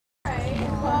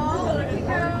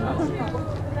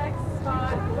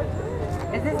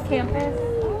Is this campus?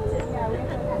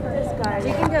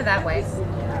 We can go that way.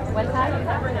 What's that? We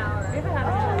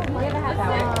have a half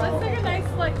hour. Let's take a nice,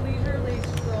 like, leisurely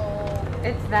stroll.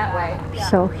 It's that way.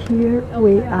 So here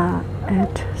we are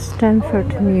at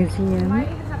Stanford Museum,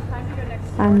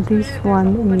 and this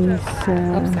one is.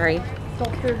 Sorry.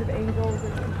 Sculptures of angels.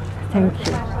 Thank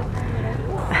you.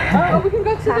 Oh, we can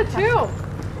go to the tomb.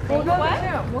 We'll go to the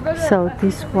tomb. We'll go to So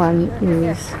this one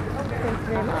is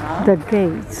the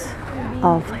gates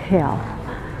of hell.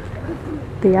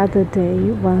 The other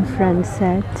day, one friend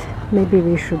said, maybe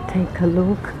we should take a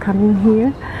look coming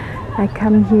here. I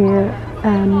come here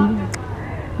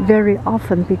very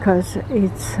often because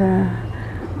it's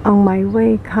on my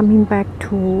way coming back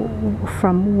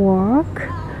from work,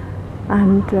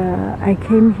 and I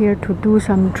came here to do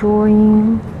some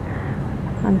drawing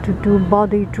and to do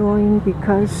body drawing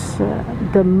because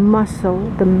the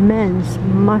man's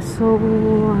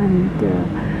muscle and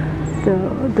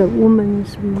the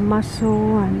woman's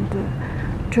muscle and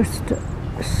just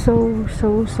so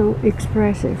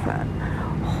expressive.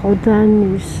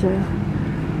 Rodin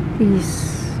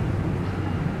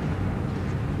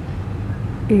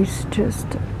is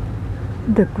just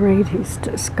the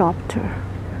greatest sculptor,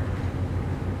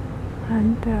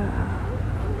 and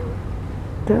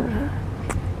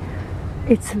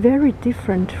it's very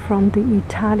different from the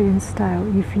Italian style.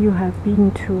 If you have been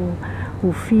to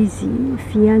Uffizi,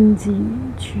 Firenze,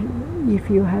 if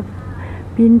you have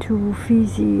been to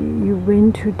Uffizi, you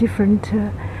went to different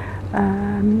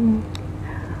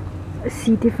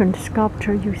see different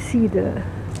sculpture, you see the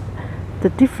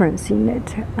difference in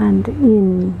it. And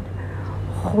in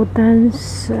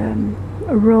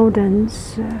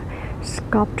Rodin's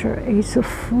sculpture is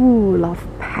full of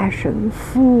passion,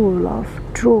 full of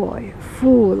joy,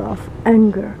 full of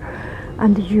anger,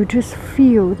 and you just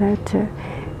feel that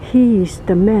he is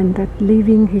the man that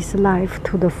living his life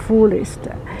to the fullest.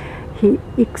 He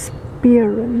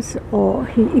experienced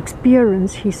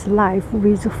his life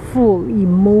with full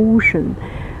emotion,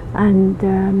 and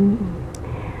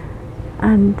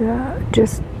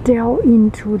just delve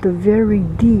into the very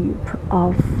deep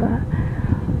of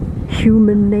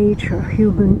human nature,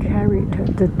 human character,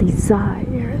 the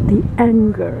desire, the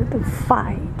anger, the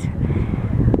fight.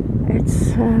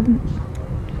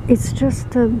 It's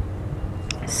just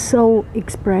so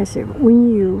expressive.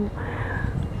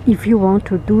 If you want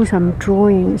to do some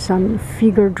drawing, some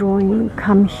figure drawing,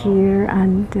 come here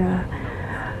and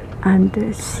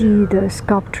see the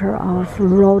sculpture of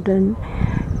Rodin.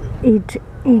 It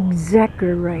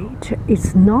exaggerates.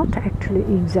 It's not actually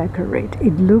exaggerate.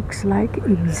 It looks like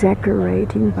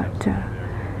exaggerating, but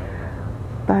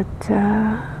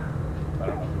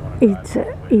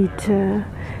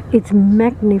it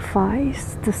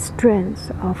magnifies the strength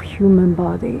of human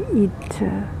body. It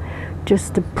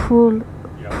just put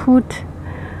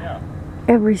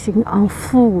everything on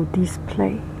full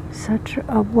display. Such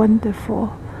a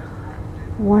wonderful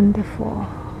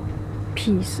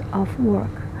piece of work.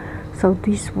 So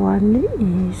this one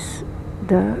is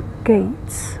the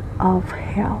gates of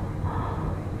hell.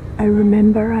 I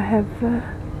remember I have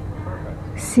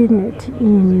seen it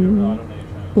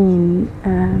in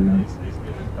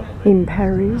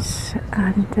Paris,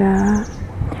 and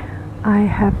I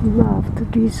have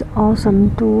loved these awesome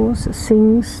doors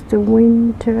since the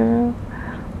winter,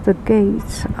 the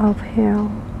gates of hell.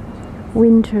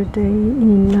 Winter day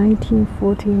in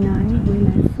 1949, when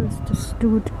I first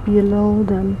stood below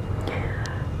them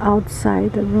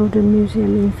outside the Rodin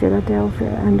Museum in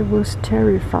Philadelphia and was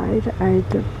terrified at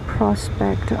the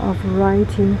prospect of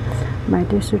writing my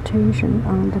dissertation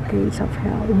on the gates of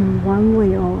hell. In one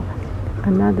way or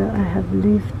another, I have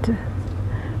lived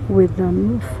with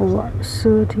them for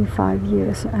 35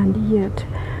 years, and yet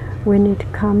when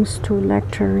it comes to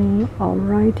lecturing or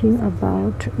writing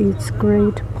about its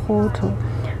great portal,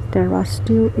 there are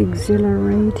still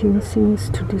exhilarating things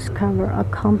to discover,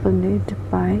 accompanied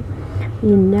by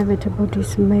inevitable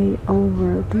dismay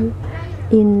over the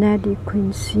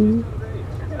inadequacy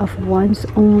of one's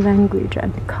own language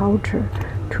and culture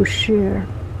to share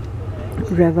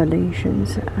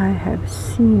revelations. I have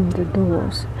seen the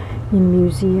doors in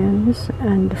museums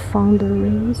and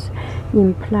foundries,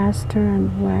 in plaster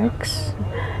and wax,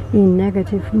 in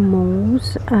negative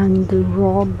molds and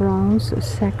raw bronze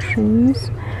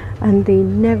sections, and they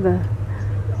never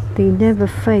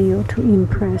fail to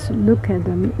impress. Look at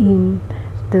them in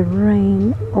the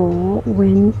rain or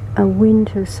when a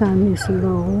winter sun is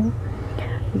low.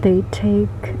 They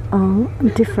take on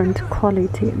different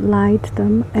quality, light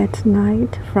them at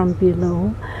night from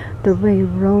below, the way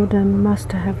Rodin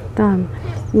must have done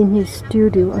in his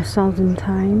studio 1,000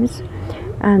 times.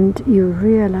 and you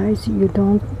realize you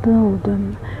don't know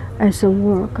them as a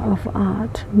work of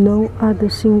art. No other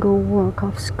single work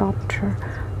of sculpture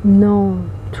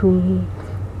known to me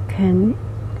can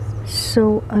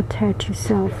so attach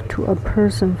itself to a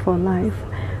person for life,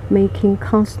 making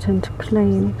constant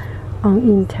claim on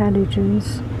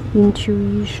intelligence,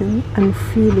 intuition, and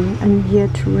feeling, and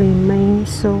yet remain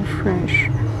so fresh,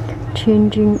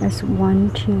 changing as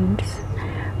one changes,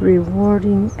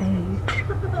 rewarding age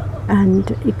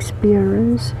and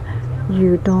experience.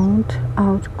 You don't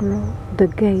outgrow the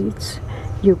gates,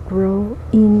 you grow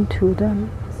into them.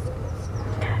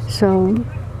 So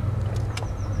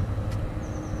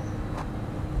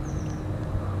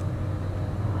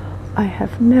I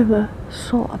have never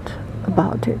thought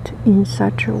about it in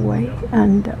such a way,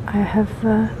 and I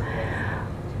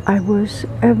was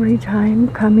every time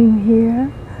coming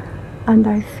here, and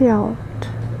I felt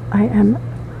I am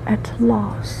at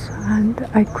loss, and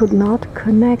I could not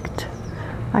connect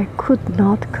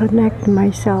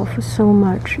myself so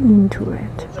much into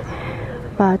it.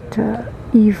 But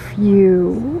if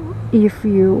you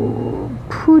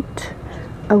put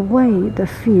away the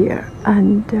fear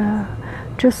and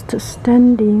just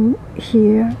standing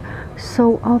here,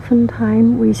 so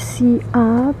oftentimes we see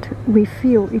art, we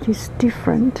feel it is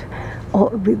different, or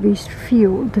we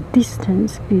feel the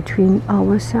distance between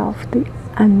ourselves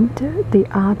and the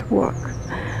artwork.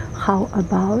 How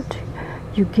about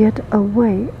you get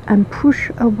away and push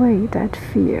away that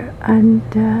fear, and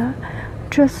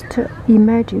just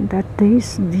imagine that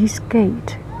this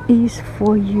gate is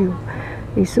for you.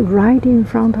 It's right in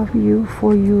front of you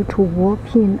for you to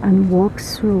walk in and walk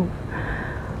through.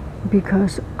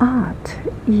 Because art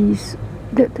is,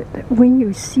 when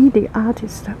you see the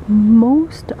artist,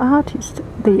 most artists,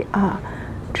 they are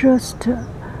just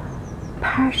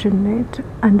passionate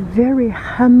and very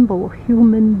humble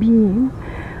human being,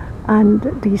 and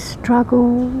they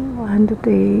struggle and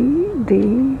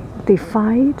they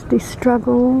fight, they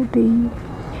struggle, they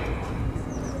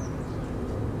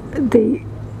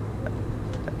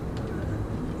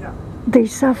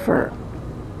suffer,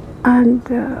 and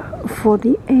for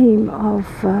the aim of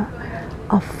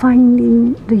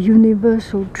finding the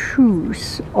universal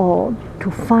truth, or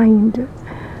to find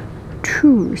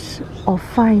truth, or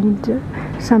find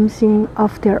something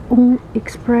of their own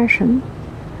expression.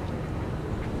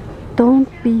 Don't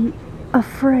be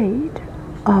afraid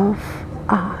of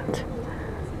art.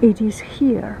 It is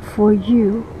here for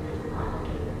you.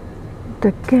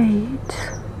 The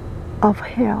gate of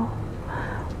hell.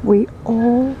 We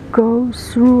all go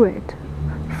through it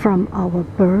from our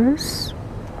birth.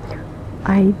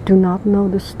 I do not know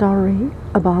the story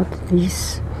about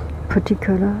this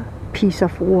particular piece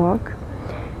of work,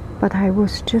 but I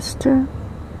was just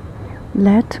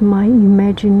let my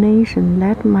imagination,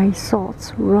 let my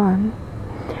thoughts run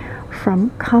from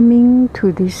coming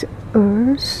to this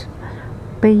earth,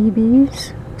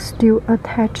 babies still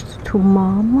attached to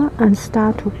mama, and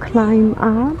start to climb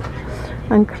up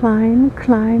and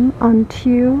climb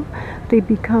until they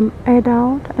become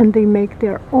adult, and they make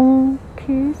their own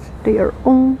kids, their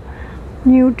own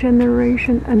new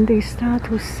generation, and they start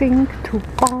to sink, to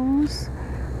bounce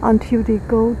until they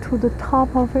go to the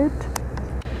top of it.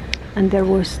 And there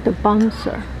was the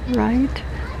bouncer, right?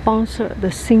 Bouncer,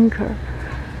 the sinker,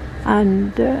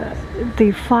 and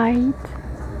they fight,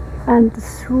 and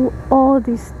through all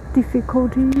these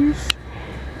difficulties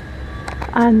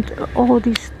and all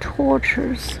these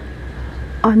tortures,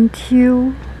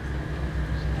 until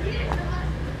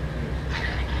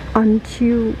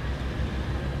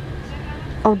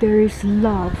there is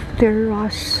love. There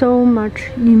are so much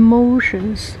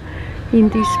emotions in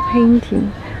this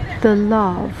painting. The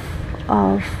love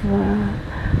of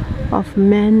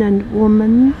man and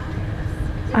woman,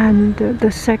 and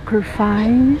the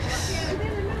sacrifice,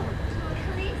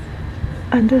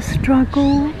 and the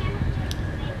struggle.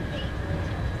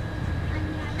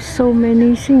 So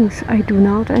many things I do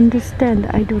not understand.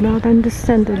 I do not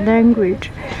understand the language,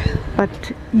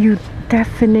 but you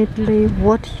definitely,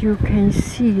 what you can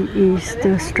see is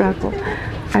the struggle.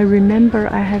 I remember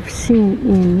I have seen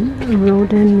in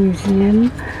Rodin Museum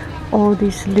all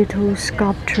these little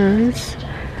sculptures,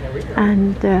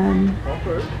 and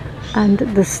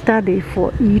the study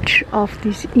for each of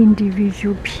these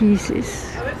individual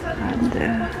pieces, and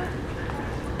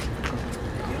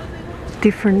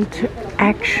different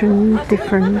action,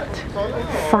 different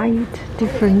fight,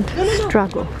 different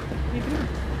struggle.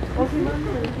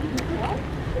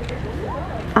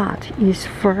 Art is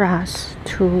for us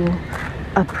to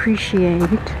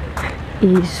appreciate,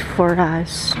 is for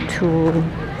us to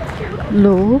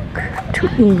look, to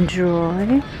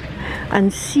enjoy,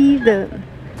 and see the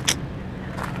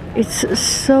it's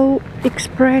so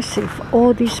expressive,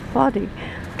 all this body.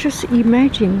 Just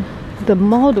imagine the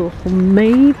model who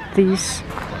made these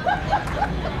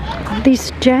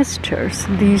gestures,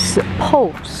 these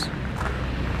pose.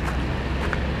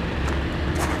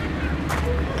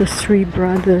 The three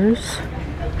brothers.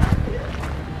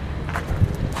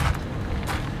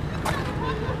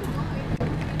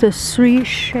 The three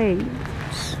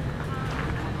shades.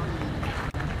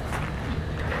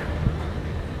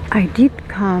 I did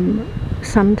come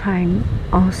sometime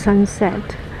on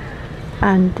sunset,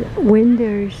 and when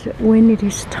it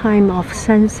is time of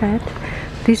sunset,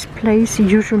 this place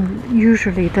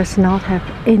usually does not have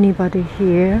anybody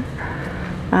here,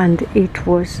 and it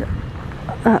was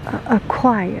a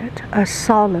quiet, a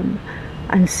solemn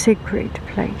and sacred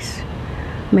place.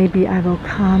 Maybe I will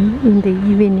come in the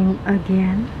evening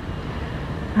again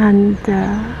and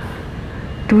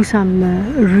do some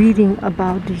reading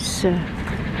about this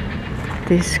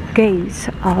gates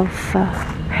of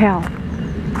hell.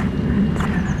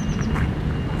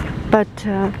 But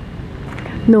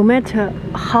no matter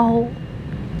how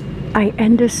I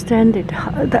understand it,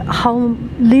 how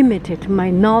limited my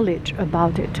knowledge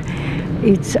about it,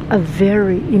 it's a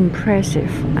very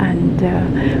impressive and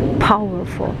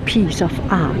powerful piece of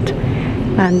art.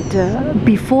 And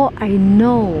before I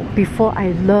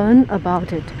learn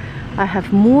about it, I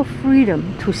have more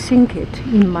freedom to think it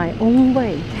in my own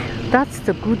way. That's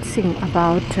the good thing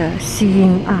about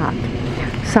seeing art.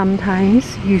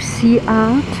 Sometimes you see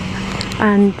art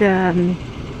and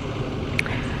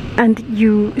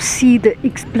you see the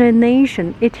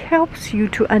explanation. It helps you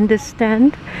to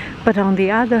understand, but on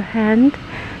the other hand,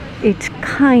 it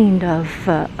kind of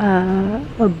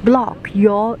block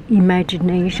your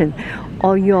imagination,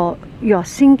 or your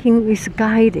thinking is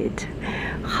guided.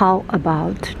 How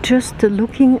about just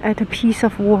looking at a piece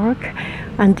of work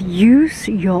and use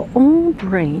your own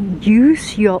brain,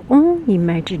 use your own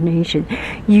imagination,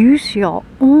 use your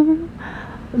own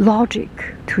logic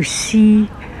to see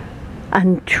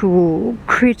and to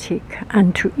critique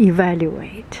and to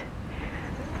evaluate.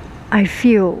 I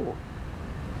feel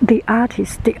the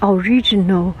artist, the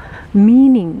original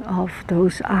meaning of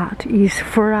those art is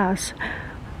for us,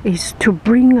 is to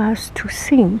bring us to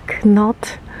think,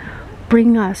 not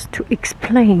bring us to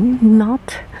explain,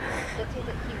 not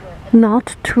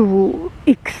to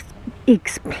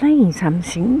explain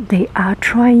something. They are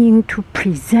trying to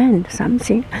present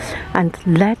something and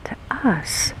let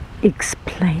us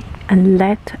explain and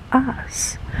let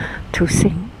us to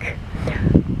think.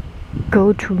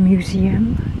 Go to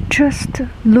museum, just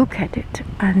look at it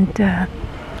and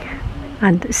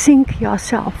think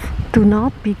yourself. Do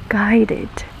not be guided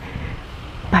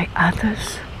by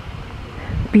others.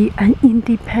 Be an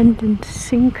independent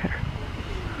thinker.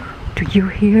 Do you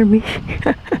hear me?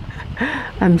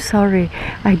 I'm sorry,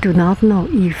 I do not know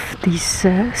if this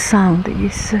sound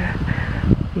is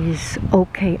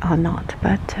okay or not,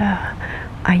 but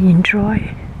I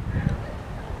enjoy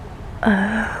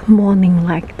a morning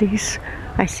like this.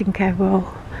 I think I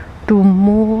will do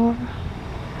more.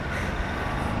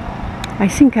 I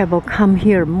think I will come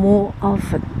here more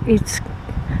often. It's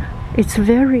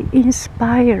very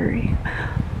inspiring.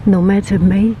 No matter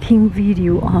making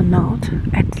video or not,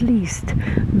 at least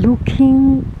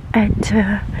looking at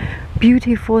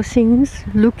beautiful things,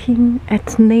 looking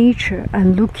at nature,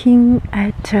 and looking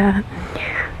at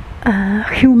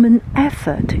human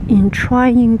effort in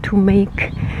trying to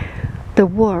make the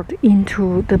world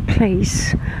into the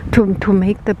place, to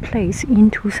make the place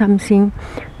into something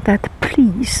that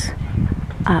please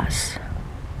us,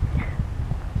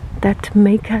 that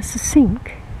make us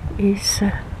think, is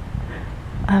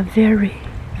a very,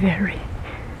 very,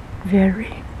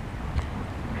 very,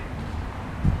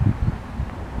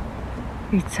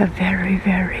 it's a very,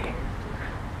 very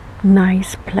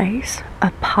nice place,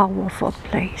 a powerful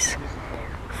place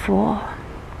for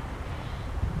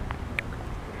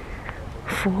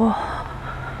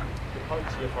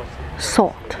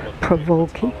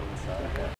thought-provoking.